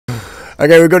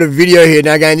Okay, we've got a video here.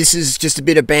 Now again, this is just a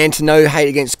bit of banter. No hate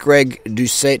against Greg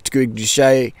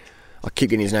Douchette. I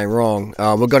keep getting his name wrong.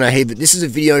 We're going to hear that this is a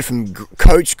video from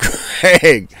Coach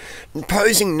Greg.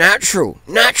 Posing natural.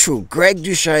 Greg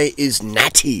Douchette is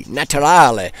Natty.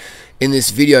 Naturale. In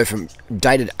this video from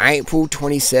dated April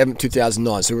 27,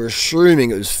 2009. So we're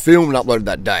assuming it was filmed and uploaded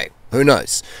that day. Who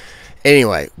knows?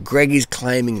 Anyway, Greg is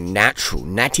claiming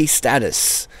natty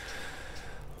status.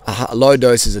 A low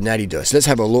dose is a natty dose. Let's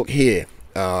have a look here.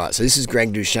 So this is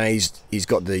Greg Douchette. He's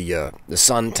got the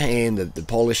suntan, the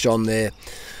polish on there,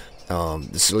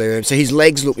 the solarium. So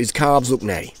his calves look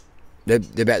natty. They're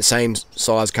about the same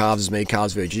size calves as me.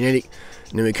 Calves very genetic.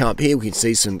 And then we come up here, we can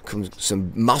see some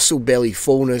muscle belly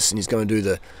fullness, and he's going to do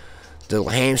the little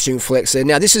hamstring flex there.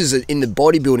 Now this is in the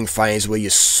bodybuilding phase where you're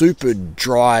super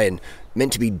dry and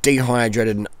meant to be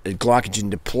dehydrated and glycogen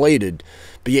depleted,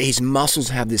 but yet his muscles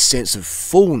have this sense of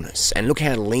fullness. And look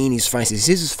how lean his face is.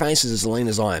 His face is as lean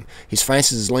as I am. His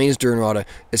face is as lean as durianrider.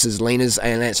 It's as lean as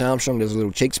Lance Armstrong. There's a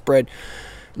little cheek spread,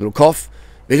 a little cough.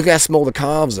 But look how small the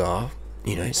calves are.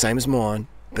 You know, same as mine.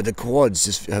 But the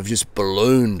quads have just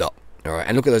ballooned up. All right,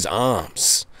 and look at those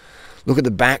arms. Look at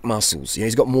the back muscles. You know,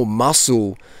 he's got more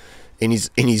muscle in his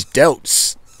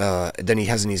delts than he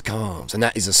has in his calves, and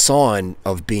that is a sign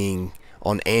of being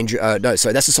on that's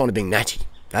a sign of being natty.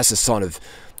 That's a sign of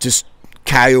just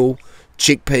kale,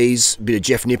 chickpeas, a bit of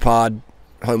Jeff Nippard,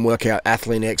 home workout,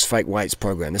 Athlete X, fake weights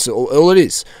program. That's all it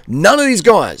is. None of these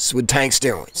guys would take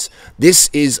steroids.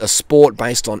 This is a sport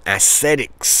based on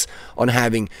aesthetics, on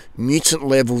having mutant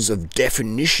levels of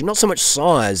definition, not so much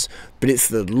size, but it's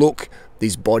the look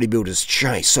these bodybuilders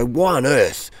chase. So why on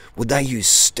earth would they use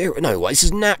steroids? No way, this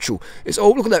is natural. It's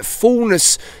look at that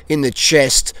fullness in the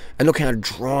chest, and look how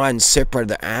dry and separated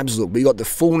the abs look. But you got the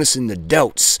fullness in the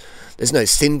delts. There's no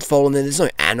synthol in there. There's no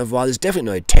anavar. There's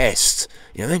definitely no test.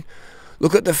 You know what I mean?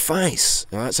 Look at the face.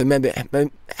 All right. So remember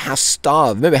how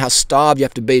starved. Remember how starved you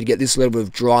have to be to get this level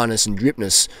of dryness and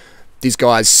dripness. These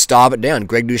guys starve it down.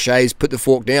 Greg Douchette's put the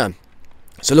fork down.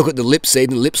 So look at the lips,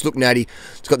 even the lips look natty.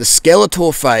 It's got the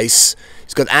skeletal face.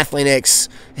 It's got Athlete X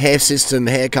hair system,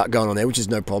 haircut going on there, which is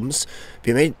no problems. But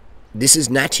you know what I mean? This is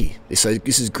natty. So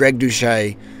this is Greg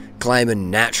Douchette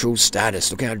claiming natural status.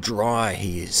 Look how dry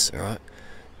he is. All right,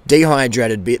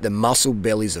 dehydrated, bit the muscle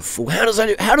bellies are full. How does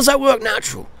that work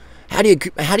natural? How do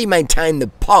you maintain the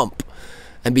pump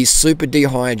and be super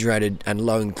dehydrated and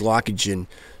low in glycogen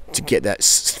to get that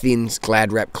thin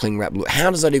glad wrap, cling wrap look?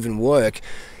 How does that even work?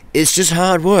 It's just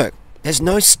hard work. There's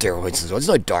no steroids, there's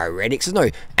no diuretics, there's no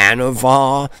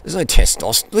anavar, there's no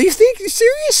testosterone. Do you think? Are you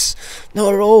serious?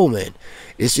 Not at all, man.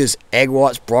 It's just egg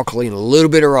whites, broccoli, and a little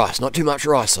bit of rice. Not too much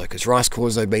rice, though, because rice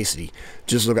causes obesity.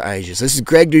 Just look at Asia. So this is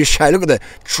Greg Douchette. Look at the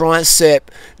tricep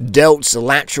delts, the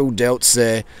lateral delts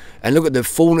there. And look at the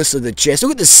fullness of the chest.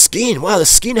 Look at the skin. Wow, the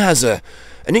skin has an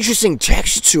interesting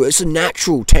texture to it. It's a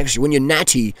natural texture. When you're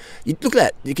natty, look at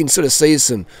that. You can sort of see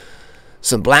some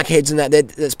blackheads in that.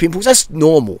 That's pimples. That's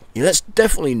normal. You know, that's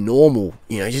definitely normal.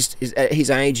 You know, just at his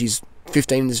age, he's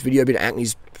 15 in this video, a bit of acne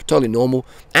is totally normal.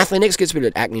 Athlete X gets a bit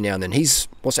of acne now and then.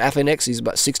 What's Athlete X? He's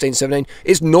about 16, 17.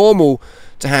 It's normal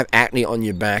to have acne on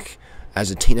your back as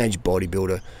a teenage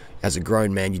bodybuilder. As a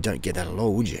grown man, you don't get that at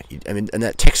all, would you? I mean, and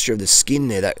that texture of the skin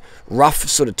there, that rough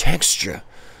sort of texture,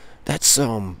 that's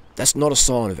not a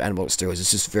sign of anabolic steroids.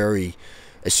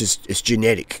 It's just it's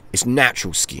genetic. It's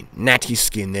natural skin, natty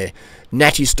skin there,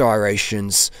 natty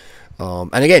striations.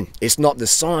 And again, it's not the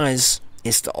size,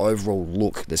 it's the overall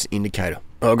look that's an indicator.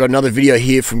 I've got another video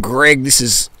here from Greg. This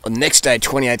is on the next day,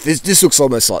 28th. This looks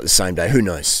almost like the same day. Who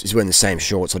knows? He's wearing the same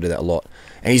shorts. I do that a lot.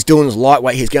 And he's doing his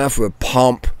lightweight. He's going for a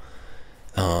pump.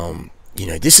 You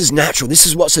know, this is natural. This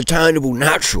is what's attainable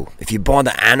natural. If you buy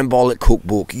the anabolic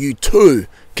cookbook, you too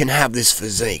can have this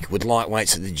physique with light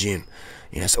weights at the gym.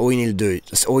 You know, that's all you need to do.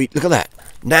 Look at that,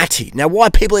 natty. Now, why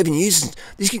people even using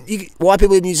this? Why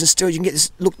people even using steroids? You can get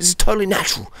this. Look, this is totally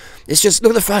natural. It's just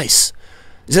look at the face.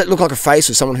 Does that look like a face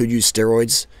of someone who'd use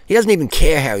steroids? He doesn't even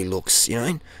care how he looks. You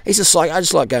know, he's just like, I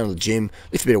just like going to the gym,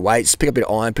 lift a bit of weights, pick up a bit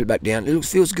of iron, put it back down. It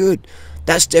feels good.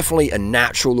 That's definitely a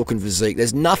natural looking physique.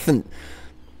 There's nothing,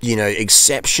 you know,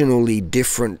 exceptionally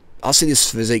different. I see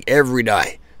this physique every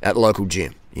day at the local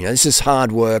gym. You know, this is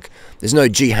hard work. There's no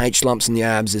GH lumps in the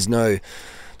abs. There's no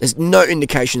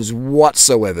indications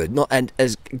whatsoever. And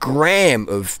as a gram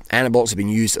of anabolics have been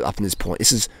used up to this point.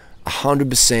 This is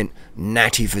 100%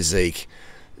 natty physique.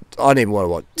 I don't even want to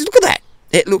watch. Look at that.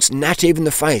 It looks natty, even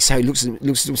the face, how he looks at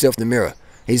himself in the mirror.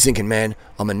 He's thinking, man,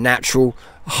 I'm a natural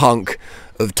hunk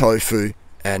of tofu,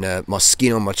 and my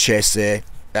skin on my chest there,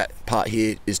 that part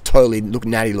here is totally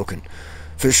natty looking.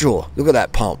 For sure. Look at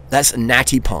that pump. That's a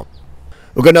natty pump.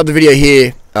 We've got another video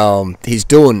here He's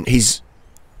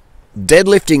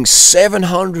deadlifting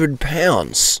 700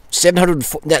 pounds. 700.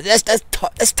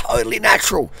 That's totally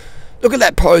natural. Look at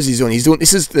that pose he's doing.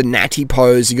 This is the Natty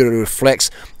pose. You got to do a flex.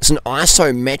 It's an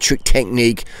isometric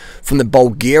technique from the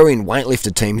Bulgarian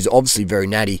weightlifter team, who's obviously very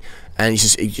natty, and it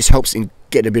just helps in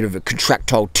get a bit of a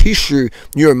contractile tissue,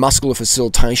 neuromuscular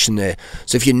facilitation there.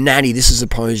 So if you're natty, this is a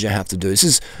pose you have to do.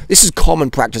 This is common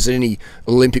practice at any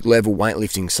Olympic level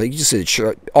weightlifting. So you just see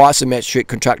isometric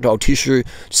contractile tissue,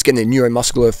 just getting the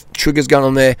neuromuscular triggers going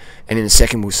on there, and in a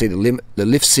second we'll see the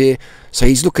lifts here. So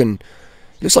he's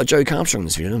looks like Joey Armstrong in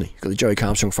this video, doesn't he? Got the Joey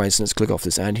Armstrong face. Let's click off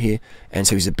this ad here, and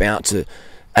so he's about to,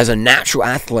 as a natural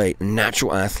athlete,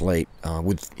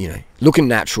 with, you know, looking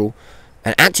natural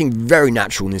and acting very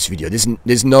natural in this video.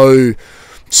 There's no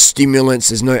stimulants,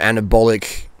 there's no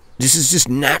anabolic. This is just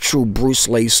natural Bruce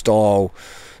Lee style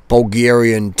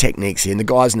Bulgarian techniques here. And the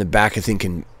guys in the back are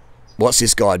thinking, what's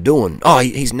this guy doing? Oh,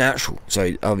 he's natural.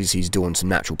 So obviously he's doing some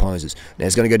natural poses. Now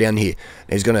he's going to go down here.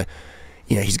 Now he's going to,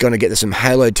 you know, he's going to get some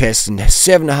halo tests, and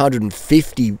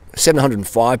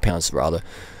 705 pounds rather.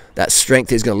 That strength,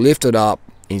 he's going to lift it up,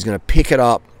 and he's going to pick it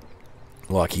up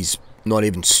like he's not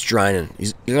even straining.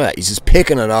 He's just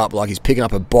picking it up like he's picking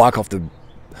up a bike off the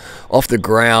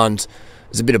ground.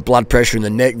 There's a bit of blood pressure in the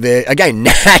neck there. Again,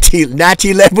 natty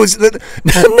levels,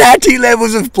 natty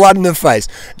levels of blood in the face.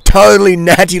 Totally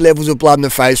natty levels of blood in the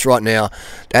face right now.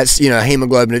 That's, you know,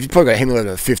 hemoglobin. If you've probably got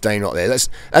hemoglobin of 15 right there,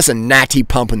 that's a natty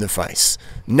pump in the face.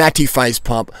 Natty face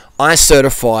pump. I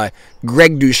certify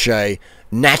Greg Doucette,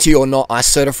 natty or not, I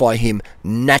certify him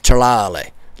naturale,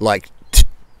 like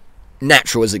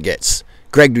natural as it gets.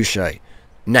 Greg Doucette,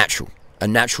 natural, a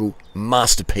natural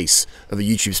masterpiece of a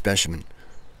YouTube specimen.